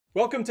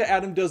Welcome to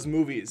Adam Does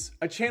Movies,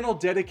 a channel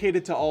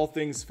dedicated to all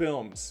things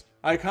films.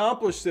 I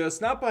accomplish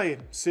this not by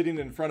sitting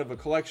in front of a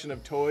collection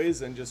of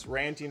toys and just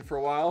ranting for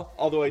a while,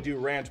 although I do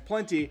rant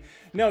plenty.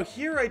 No,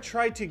 here I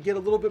try to get a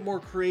little bit more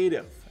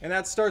creative, and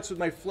that starts with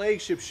my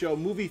flagship show,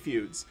 Movie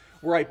Feuds,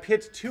 where I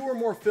pit two or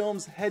more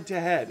films head to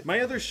head.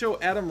 My other show,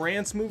 Adam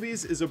Rants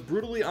Movies, is a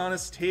brutally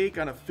honest take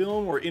on a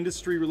film or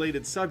industry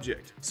related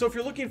subject. So if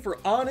you're looking for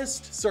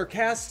honest,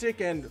 sarcastic,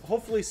 and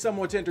hopefully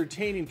somewhat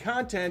entertaining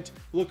content,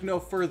 look no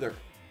further.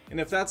 And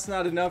if that's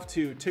not enough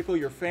to tickle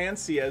your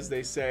fancy, as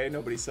they say,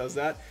 nobody says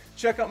that,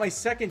 check out my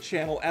second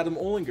channel, Adam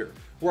Olinger,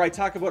 where I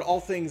talk about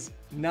all things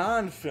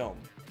non-film.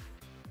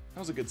 That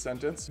was a good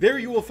sentence. There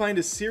you will find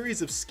a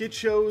series of skit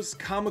shows,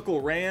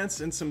 comical rants,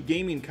 and some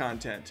gaming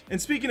content.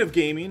 And speaking of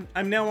gaming,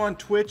 I'm now on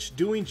Twitch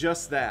doing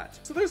just that.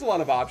 So there's a lot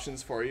of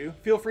options for you.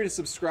 Feel free to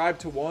subscribe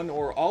to one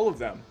or all of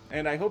them,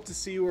 and I hope to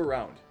see you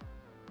around.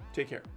 Take care.